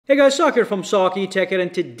Hey guys, Sak here from sakitech, and in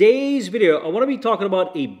today's video I want to be talking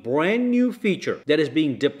about a brand new feature that is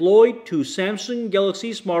being deployed to Samsung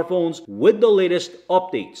Galaxy smartphones with the latest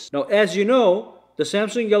updates. Now, as you know, the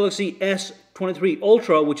Samsung Galaxy S23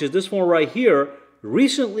 Ultra, which is this phone right here,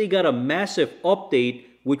 recently got a massive update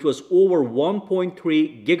which was over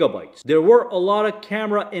 1.3 gigabytes. There were a lot of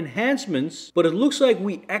camera enhancements, but it looks like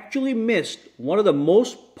we actually missed one of the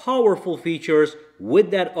most powerful features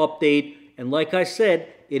with that update. And like I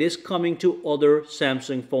said, it is coming to other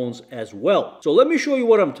Samsung phones as well. So let me show you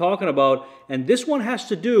what I'm talking about. And this one has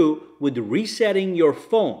to do with resetting your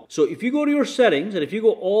phone. So if you go to your settings, and if you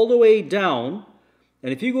go all the way down,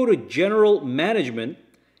 and if you go to General Management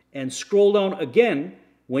and scroll down again,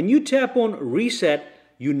 when you tap on Reset,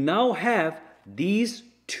 you now have these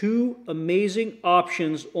two amazing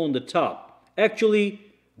options on the top. Actually,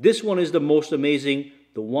 this one is the most amazing,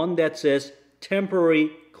 the one that says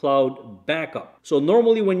Temporary Cloud Backup. So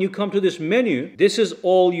normally when you come to this menu, this is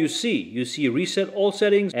all you see. You see Reset All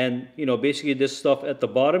Settings and, basically this stuff at the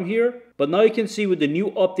bottom here. But now you can see with the new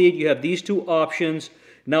update, you have these two options.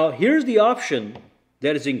 Now here's the option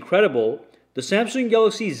that is incredible. The Samsung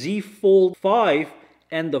Galaxy Z Fold 5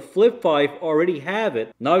 and the Flip 5 already have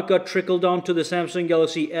it. Now it got trickled down to the Samsung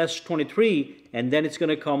Galaxy S23, and then it's going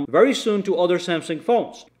to come very soon to other Samsung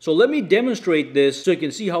phones. So let me demonstrate this so you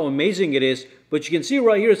can see how amazing it is. But you can see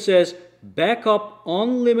right here it says backup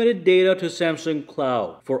unlimited data to Samsung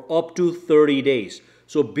Cloud for up to 30 days.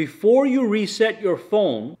 So before you reset your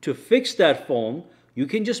phone to fix that phone, you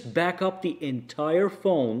can just back up the entire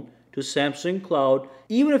phone to Samsung Cloud,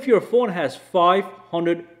 even if your phone has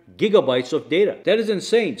 500 gigabytes of data. That is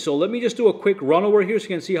insane. So let me just do a quick run over here so you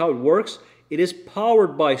can see how it works. It is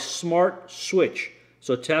powered by Smart Switch.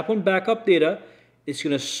 So tap on backup data. It's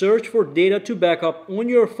going to search for data to backup on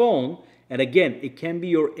your phone. And again, it can be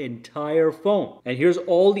your entire phone. And here's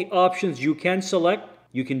all the options you can select.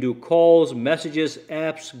 You can do calls, messages,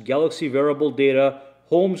 apps, Galaxy wearable data,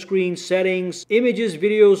 home screen, settings, images,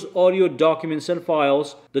 videos, audio, documents, and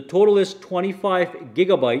files. The total is 25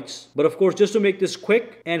 gigabytes. But of course, just to make this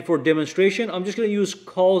quick and for demonstration, I'm just going to use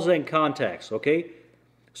calls and contacts, okay?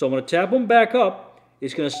 So I'm going to tap on backup.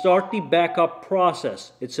 It's going to start the backup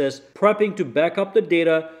process. It says prepping to back up the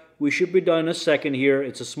data. We should be done in a second here.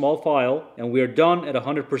 It's a small file, and we are done at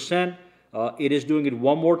 100%. It is doing it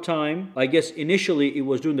one more time. I guess initially it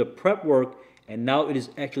was doing the prep work, and now it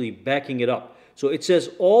is actually backing it up. So it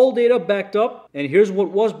says all data backed up, and here's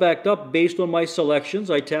what was backed up based on my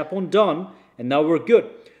selections. I tap on done, and now we're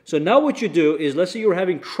good. So now what you do is, let's say you're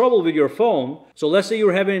having trouble with your phone. So let's say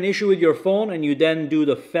you're having an issue with your phone and you then do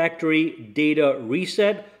the factory data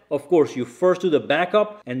reset. Of course, you first do the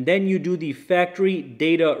backup and then you do the factory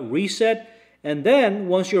data reset. And then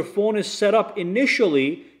once your phone is set up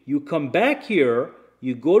initially, you come back here,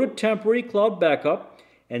 you go to temporary cloud backup,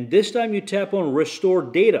 and this time you tap on restore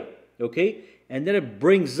data, okay? And then it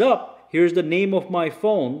brings up, here's the name of my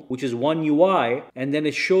phone, which is One UI, and then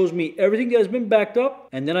it shows me everything that has been backed up,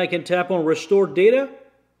 and then I can tap on restore data,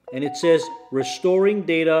 and it says restoring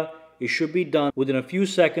data. It should be done within a few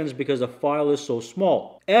seconds because the file is so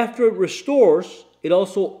small. After it restores, it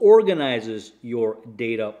also organizes your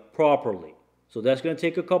data properly. So that's going to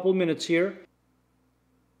take a couple minutes here.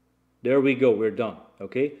 There we go, we're done,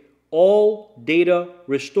 okay? All data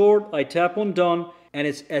restored. I tap on done, and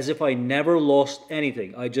it's as if I never lost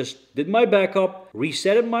anything. I just did my backup,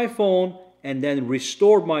 resetted my phone, and then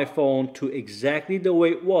restored my phone to exactly the way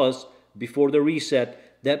it was before the reset.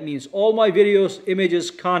 That means all my videos,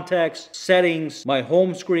 images, contacts, settings, my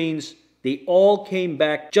home screens, they all came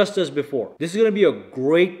back just as before. This is going to be a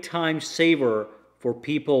great time saver for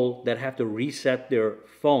people that have to reset their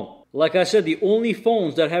phone. Like I said, the only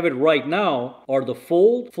phones that have it right now are the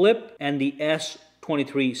Fold, Flip, and the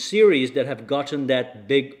S23 series that have gotten that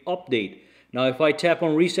big update. Now, if I tap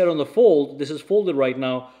on reset on the Fold, this is folded right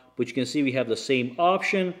now, but you can see we have the same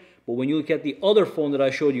option. But when you look at the other phone that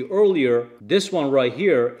I showed you earlier, this one right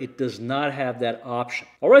here, it does not have that option.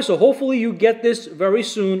 All right, so hopefully you get this very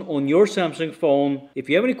soon on your Samsung phone. If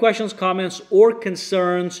you have any questions, comments, or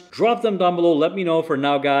concerns, drop them down below. Let me know. For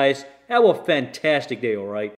now, guys, have a fantastic day, all right?